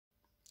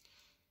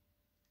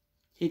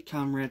Hey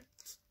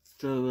comrades,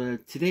 so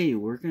today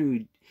we're going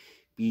to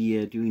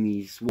be doing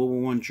these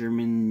WW1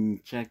 German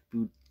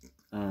Jackboot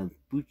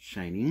boot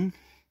shining.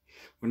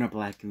 We're not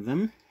blacking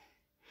them.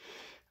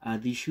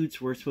 These shoots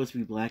were supposed to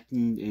be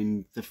blackened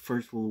in the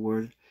First World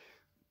War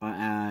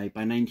by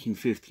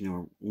 1915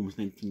 or almost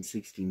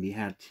 1916. They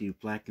had to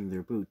blacken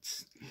their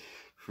boots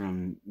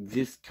from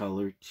this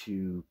color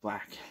to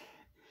black.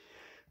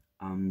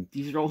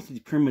 These are also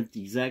pretty much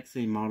the exact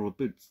same model of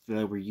boots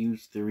that were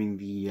used during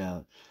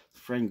the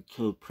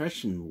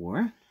Franco-Prussian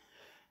War,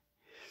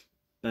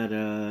 but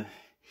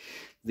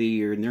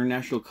their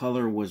national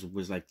color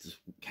was like this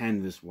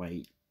canvas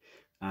white.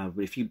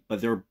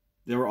 But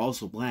they were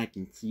also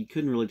blackened, so you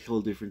couldn't really tell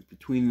the difference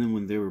between them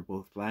when they were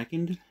both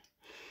blackened.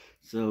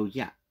 So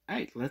yeah, all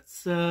right,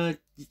 let's get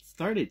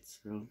started.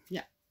 So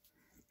yeah,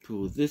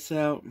 pull this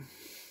out.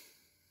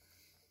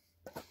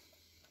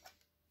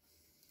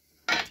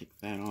 Take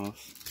that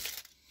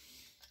off.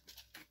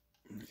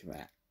 Look at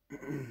that.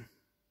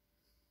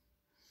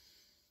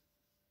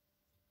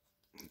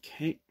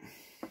 Okay.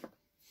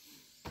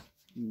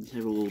 Just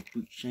have a little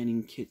boot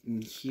shining kit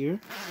in here.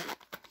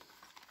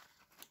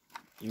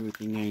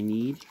 Everything I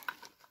need.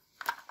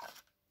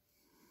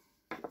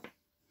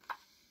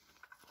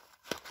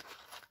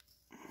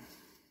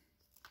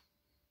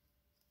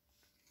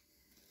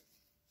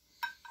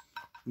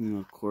 And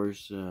of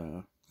course,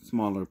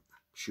 smaller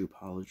shoe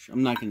polish.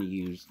 I'm not going to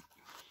use.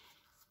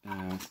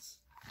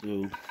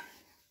 So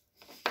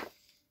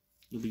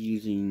you'll be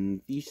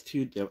using these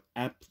two.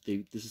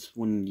 This is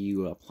when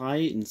you apply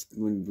it, and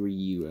when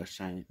you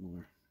shine it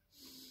more.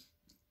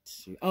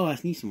 So, oh, I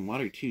need some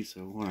water too.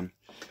 So hold on,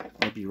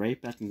 I'll be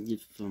right back and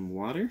get some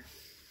water.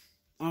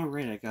 All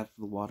right, I got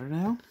the water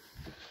now.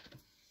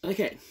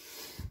 Okay,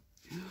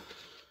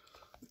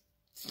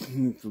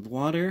 the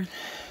water.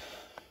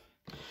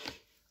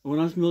 When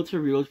I was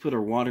military, we always put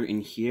our water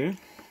in here.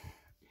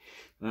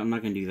 I'm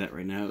not going to do that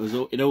right now.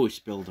 It always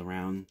spilled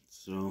around,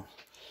 so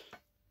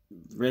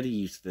ready to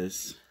use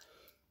this.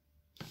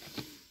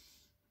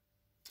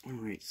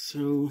 Alright,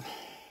 so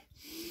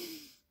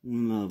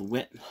I'm going to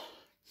wet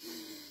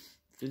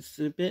this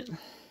a bit.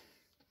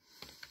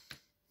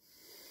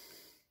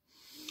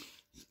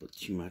 It's a bit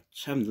too much.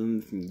 I haven't done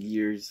this in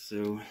years,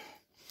 so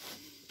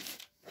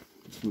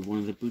let's move one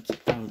of the boots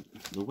out of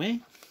the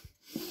way.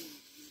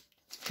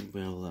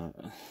 We'll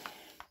grab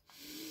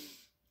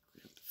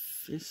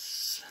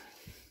this.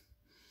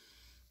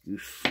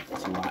 Oof,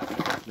 that's a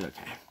lot.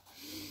 Okay.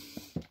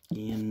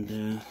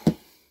 And,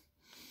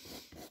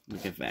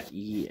 look at that.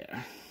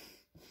 Yeah.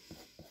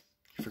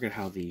 I forget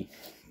how they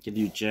can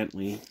do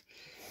gently.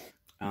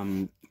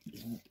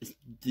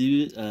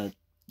 Do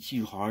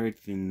too hard,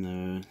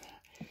 then,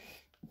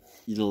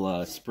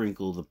 it'll,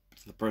 sprinkle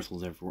the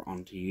bristles everywhere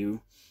onto you,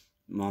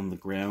 on the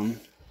ground.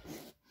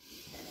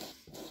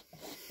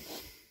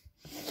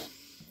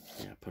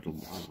 Yeah, put a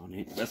lot on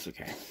it. That's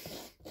okay.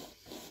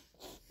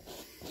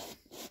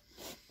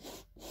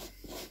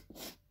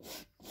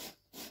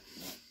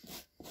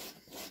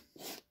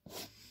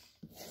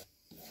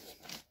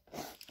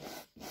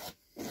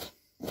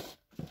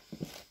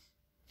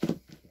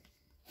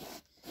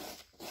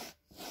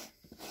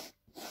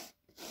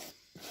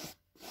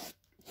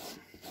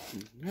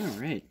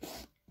 Alright.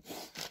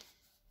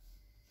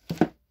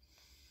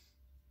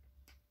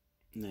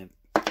 Now,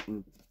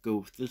 we'll go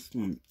with this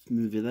one,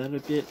 smooth it out a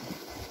bit.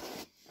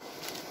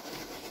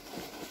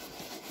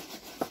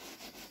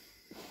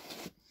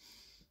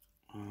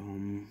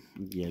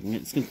 Yeah,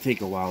 it's gonna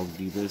take a while to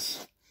do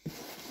this.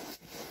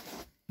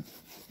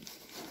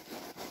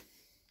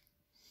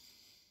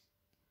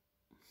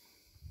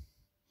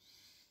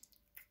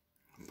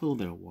 Put a little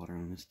bit of water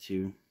on this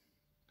too.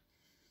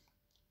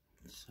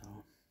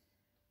 So,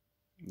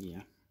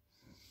 yeah.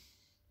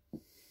 So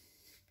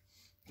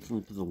let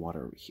me put the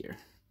water over here.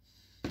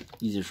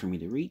 Easier for me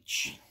to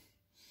reach.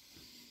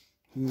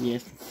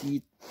 Yes, see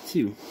it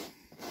too.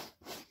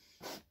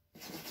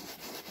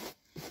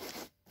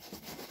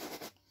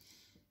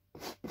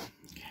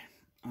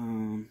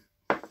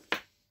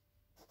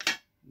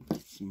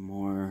 Get some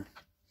more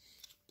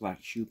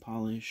black shoe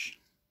polish.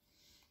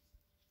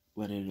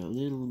 Wet it a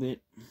little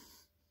bit.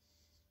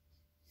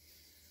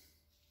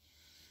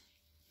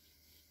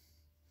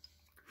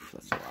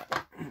 That's a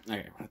lot.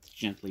 Okay, we'll have to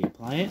gently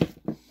apply it.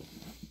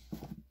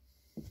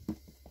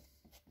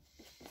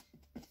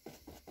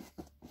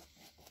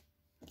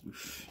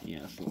 Oof,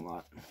 yeah, that's a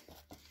lot.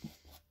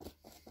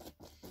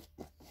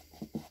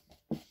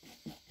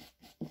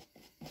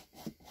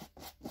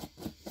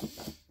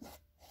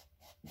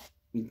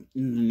 In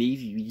the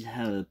Navy, we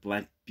have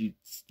black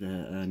boots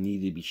that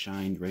need to be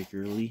shined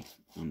regularly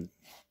so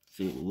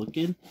it will look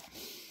good.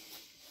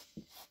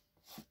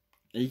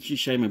 I usually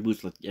shine my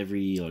boots like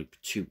every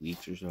 2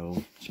 weeks or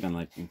so. Just kind of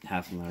like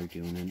half an hour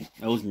doing it.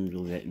 I wasn't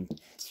really that into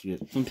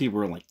it. Some people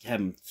were like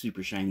having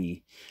super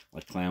shiny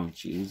like clown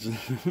shoes.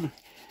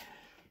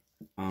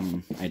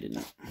 I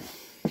didn't.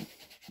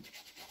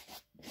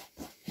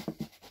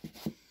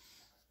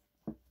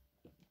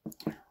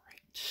 Alright,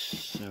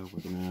 so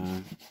we're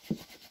gonna,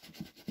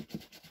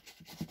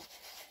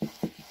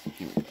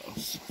 here we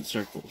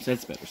Circles.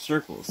 That's better.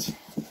 Circles.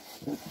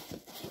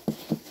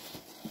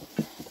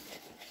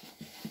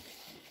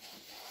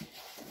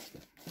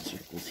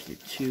 Circles here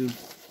too.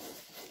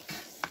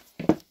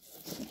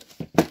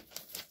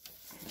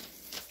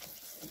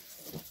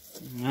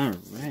 All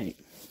right.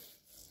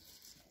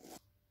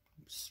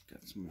 Oops,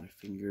 got some on my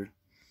finger.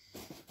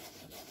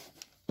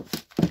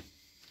 I'm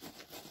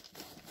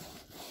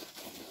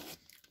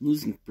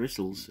losing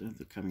bristles.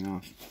 They're coming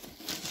off.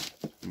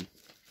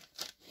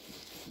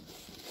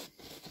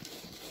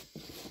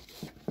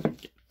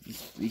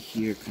 These three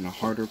here, kind of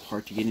harder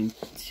part to get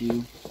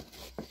into.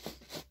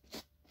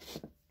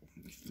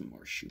 Some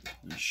more shoe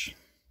polish.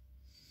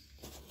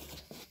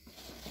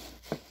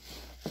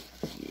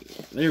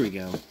 Yeah, there we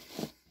go.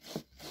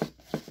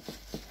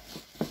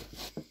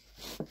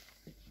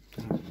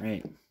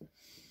 Alright.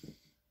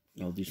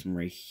 I'll do some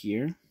right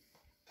here.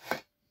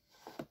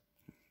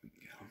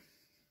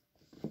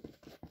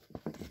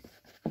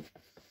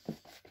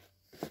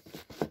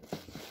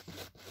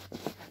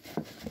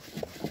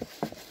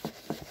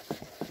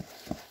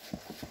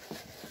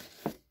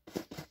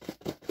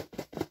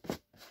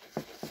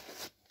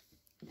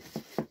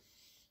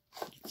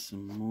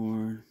 Some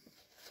more.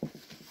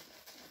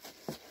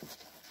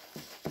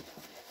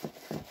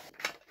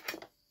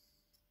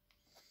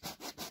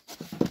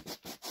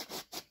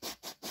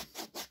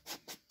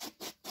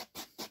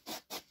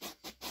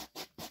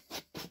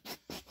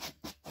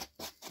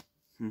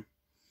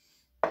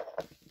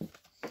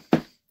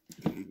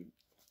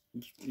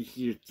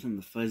 Here it's on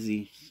the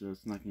fuzzy, so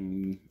it's not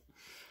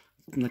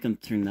gonna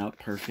turn out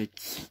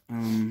perfect.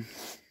 Right,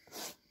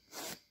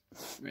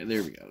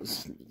 there we go.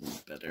 This is a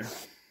little better.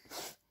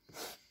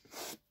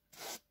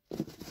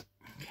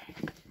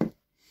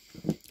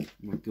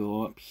 We'll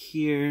go up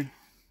here,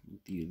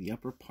 do the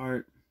upper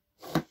part.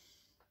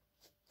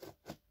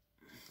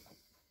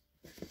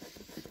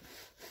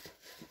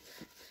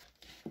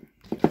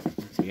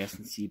 So you guys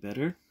can see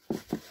better.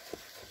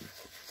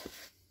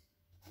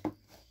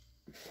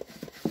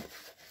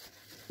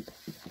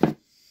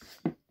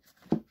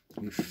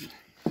 Oof.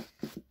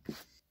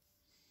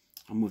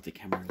 I'll move the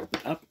camera a little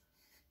bit up.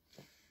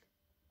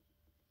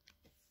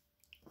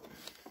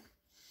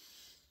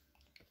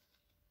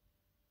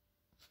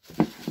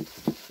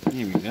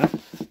 There we go.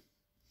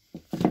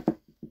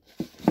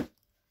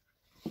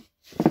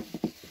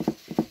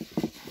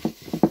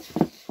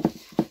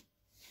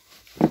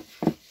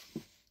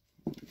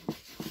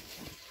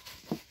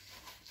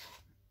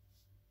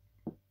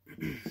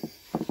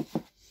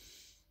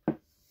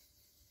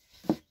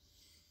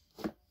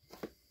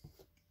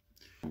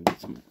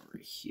 Get some more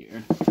right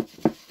here.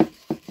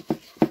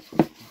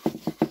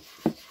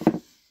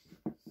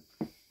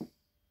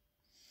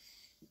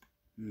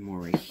 More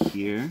right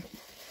here.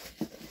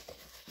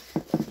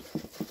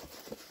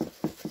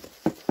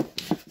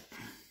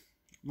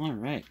 All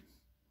right.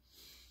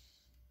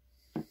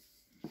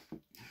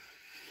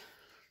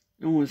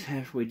 Almost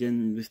halfway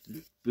done with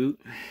this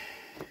boot.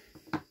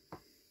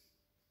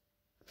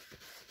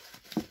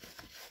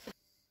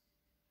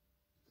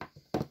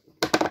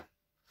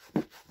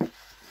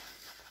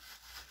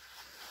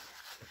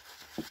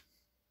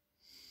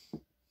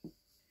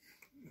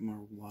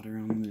 More water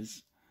on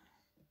this.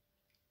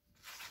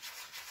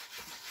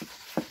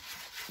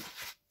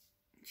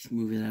 Just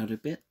move it out a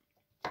bit.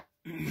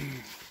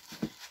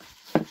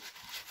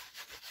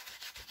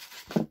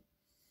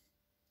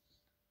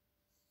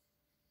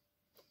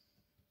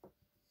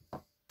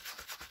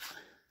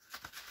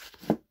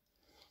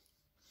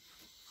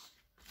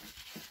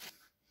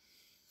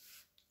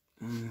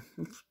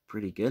 Looks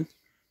pretty good.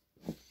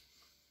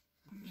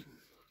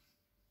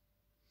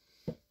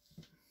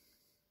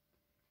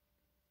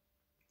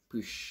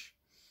 Push.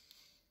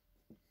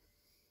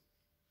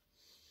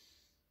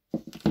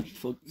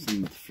 Focus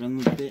on the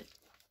front a bit.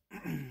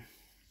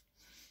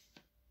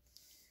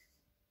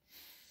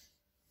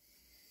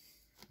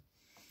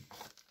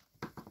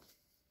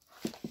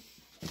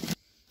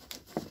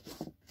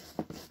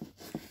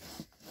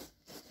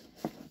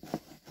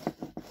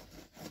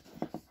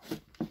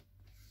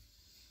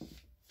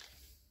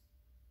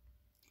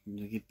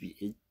 You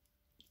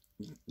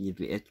get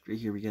the edge right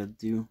here we gotta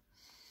do.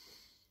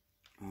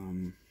 There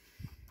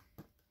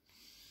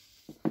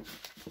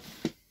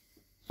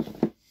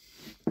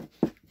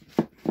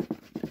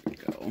we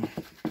go.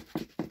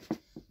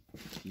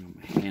 On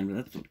my hand, but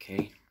that's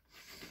okay.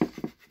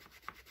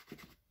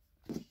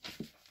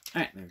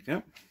 Alright, there we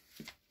go.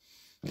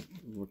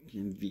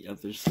 Working the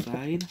other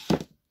side.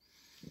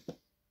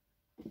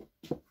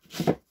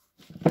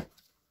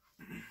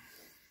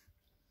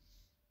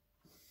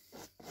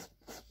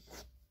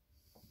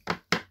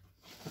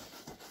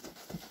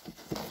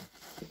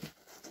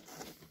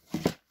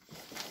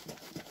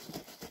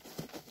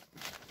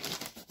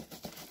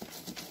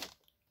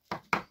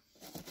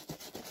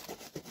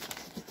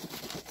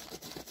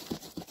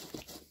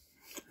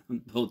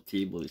 The whole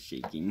table is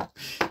shaking.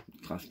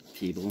 Coffee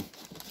table.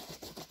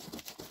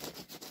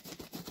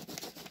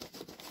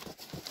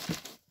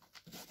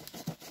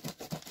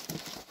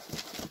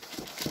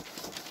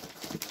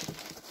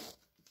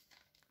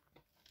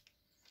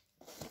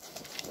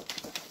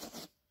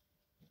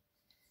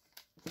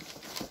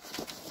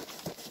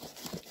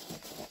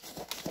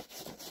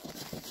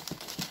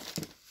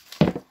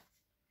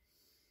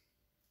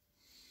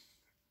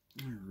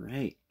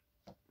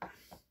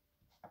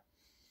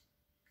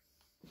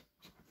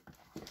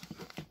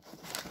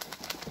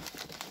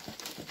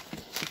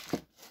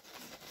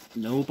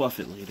 we'll buff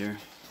it later.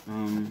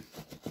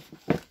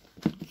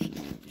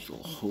 These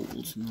little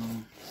holes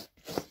now.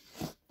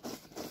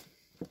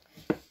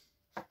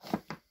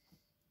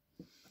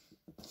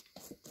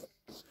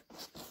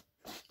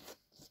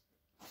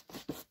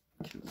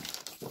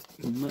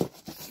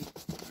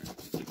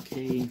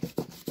 Okay.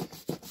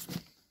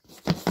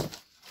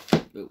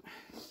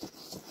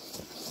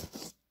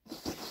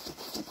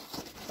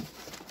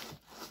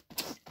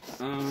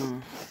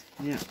 Oh.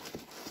 Yeah.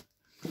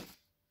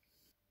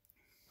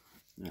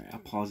 Alright, I'll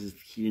pause this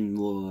here and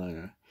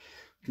we'll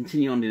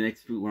continue on to the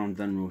next boot when I'm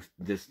done with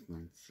this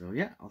one. So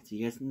yeah, I'll see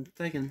you guys in a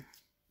second.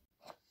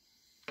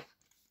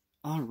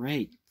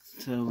 Alright,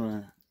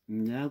 so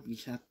now we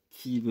have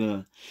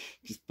to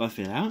just buff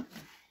it out.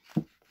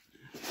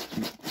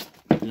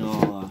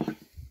 All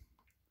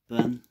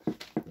done.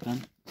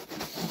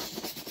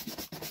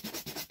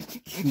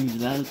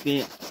 Smooth it out a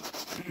bit.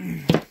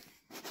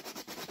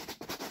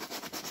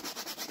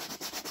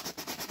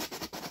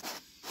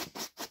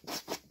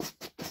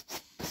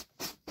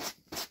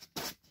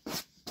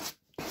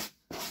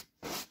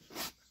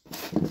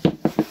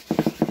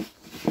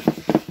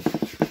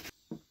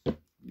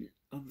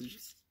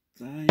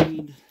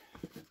 Side.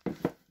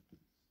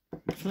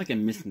 I feel like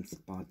I'm missing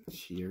spots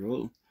here.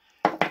 We'll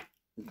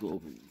go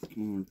over this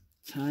one more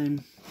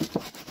time.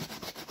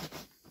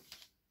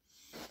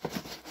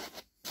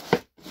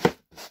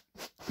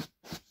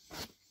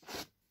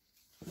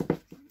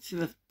 See,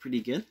 that's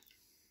pretty good.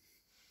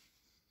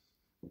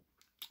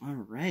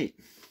 Alright.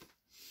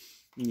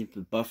 You get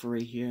the buffer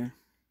right here.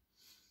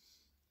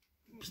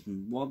 Put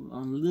some water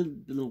on, a little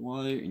bit of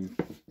water, and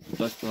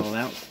bust it all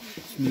out.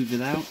 Smooth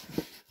it out.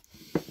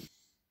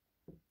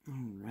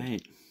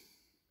 Alright.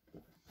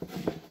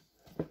 Let's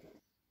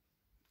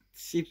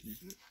see if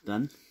it's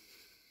done.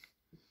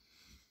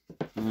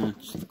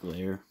 Just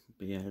glare.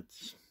 But yeah,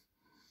 it's...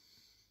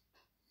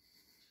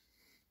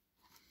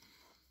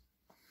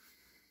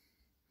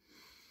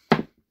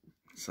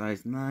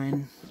 size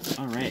 9.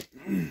 Alright.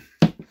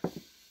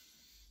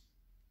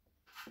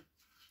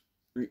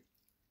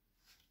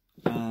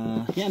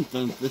 Yeah, I'm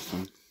done with this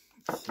one.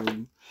 So,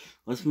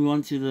 let's move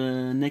on to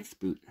the next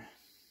boot.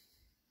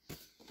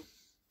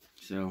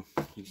 So,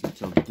 you can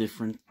tell the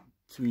difference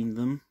between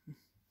them.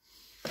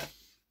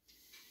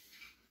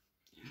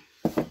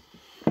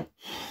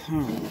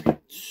 Alright,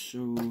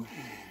 so,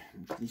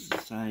 this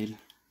side,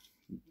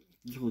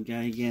 little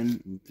guy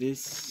again, and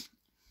this,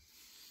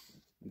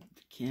 move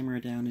the camera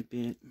down a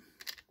bit.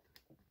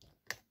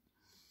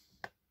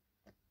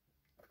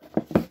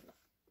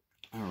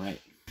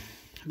 Alright,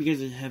 hope you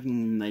guys are having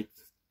a nice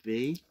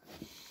day.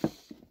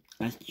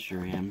 I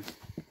sure am.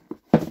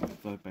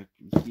 Go back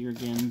here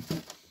again.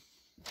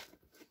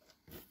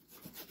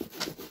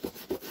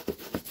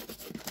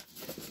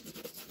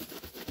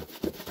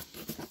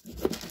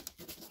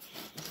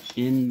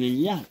 And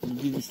yeah, we'll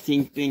do the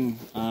same thing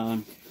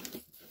on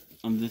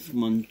this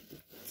one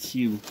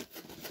too.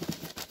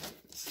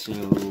 So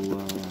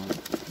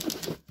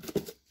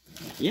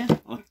yeah,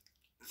 I'll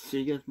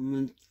see you guys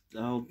when it's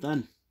all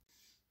done.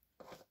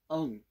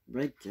 Oh,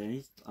 right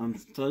guys,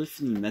 sorry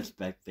for the mess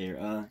back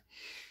there.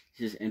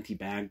 Just empty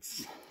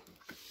bags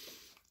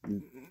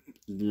that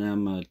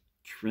I'm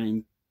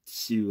trying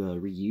to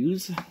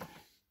reuse.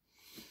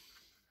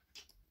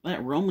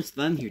 Alright, we're almost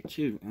done here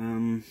too.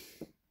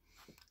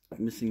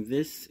 Missing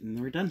this, and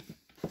then we're done.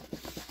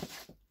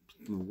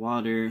 Some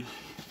water.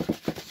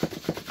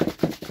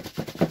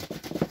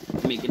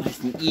 Make it nice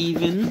and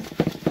even.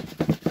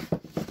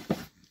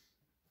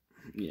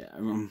 Yeah,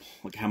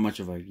 look how much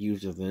have I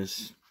used of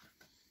this.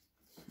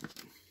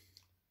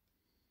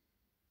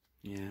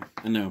 Yeah,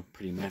 I know,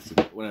 pretty messy,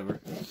 but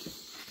whatever.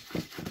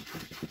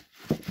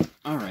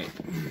 Alright,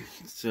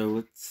 so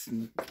let's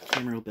move the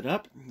camera a little bit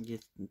up and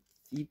get to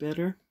see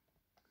better.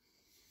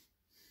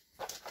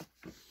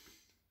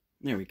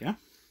 There we go.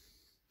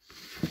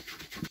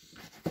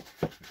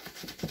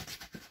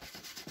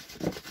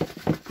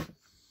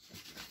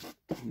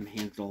 My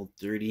hand's all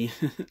dirty.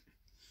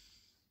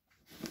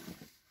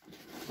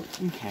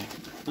 Okay.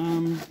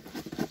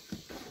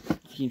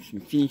 Getting some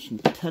finishing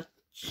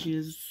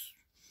touches.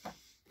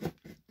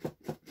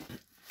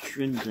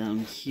 Trim down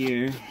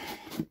here.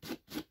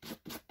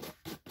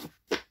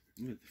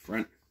 Look at the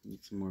front.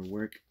 Need some more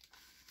work.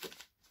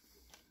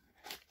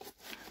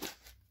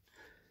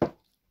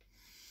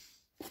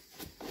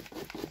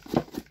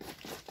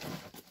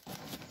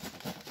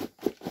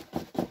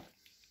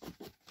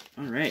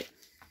 Alright.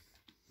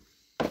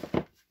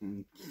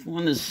 This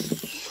one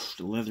is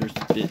the leather's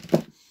a bit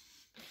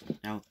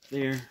out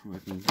there. I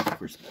can, of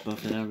course,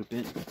 buff it out a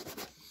bit.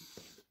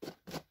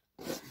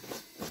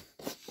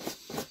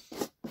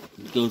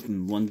 It goes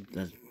in one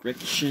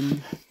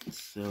direction,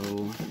 so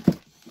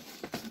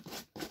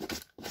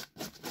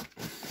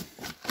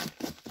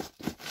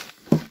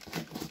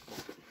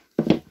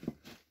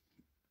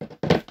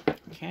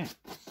okay.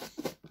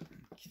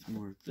 Get some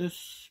more of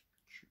this.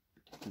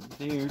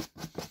 There.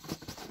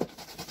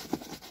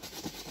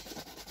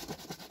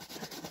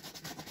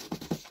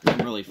 I'm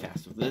really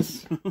fast with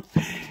this.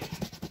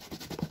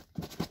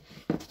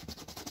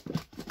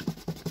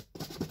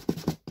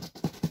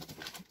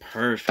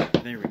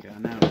 Perfect. There we go.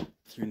 Now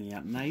it's turning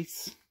out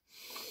nice.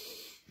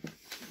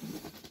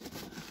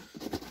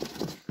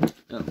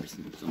 Oh, there's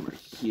some right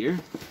here.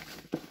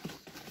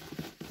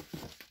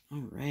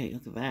 Alright,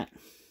 look at that.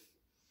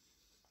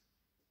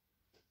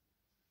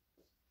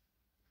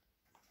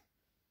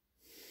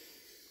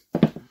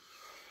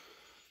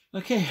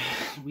 Okay,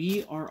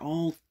 we are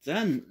all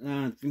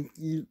done. Thank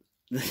you.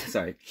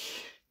 Sorry.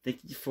 Thank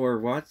you for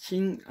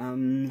watching.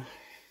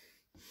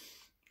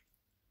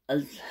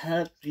 I've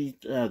had these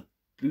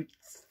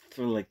boots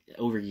for like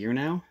over a year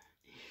now.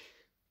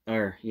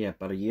 Or, yeah,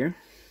 about a year.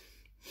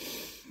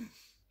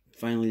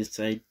 Finally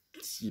decided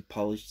to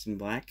polish them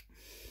black.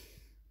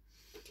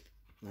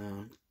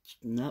 It's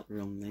not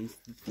real nice.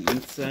 The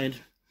inside,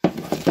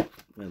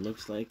 what it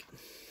looks like.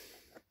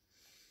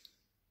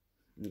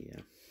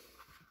 Yeah.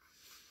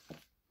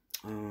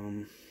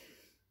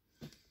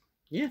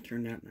 Yeah, it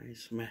turned out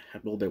nice. I might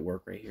have a little bit of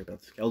work right here,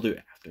 but I'll do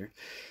it after.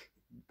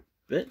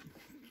 But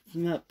it's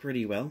not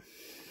pretty well.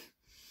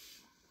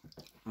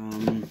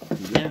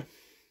 Yeah.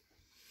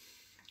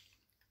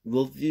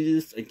 We'll do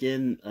this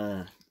again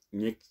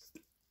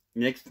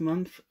next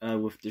month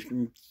with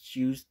different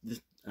shoes,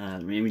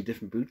 maybe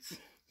different boots.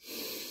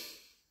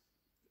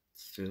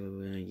 So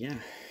yeah.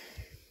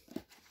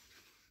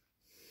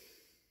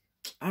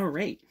 All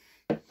right.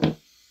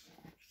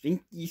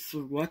 Thank you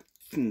for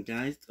watching,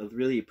 guys. I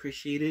really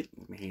appreciate it.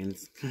 My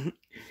hands.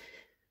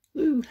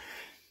 Woo.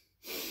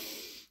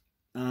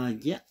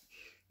 Yeah.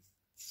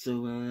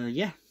 So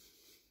yeah.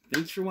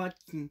 Thanks for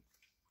watching.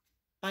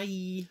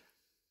 Bye.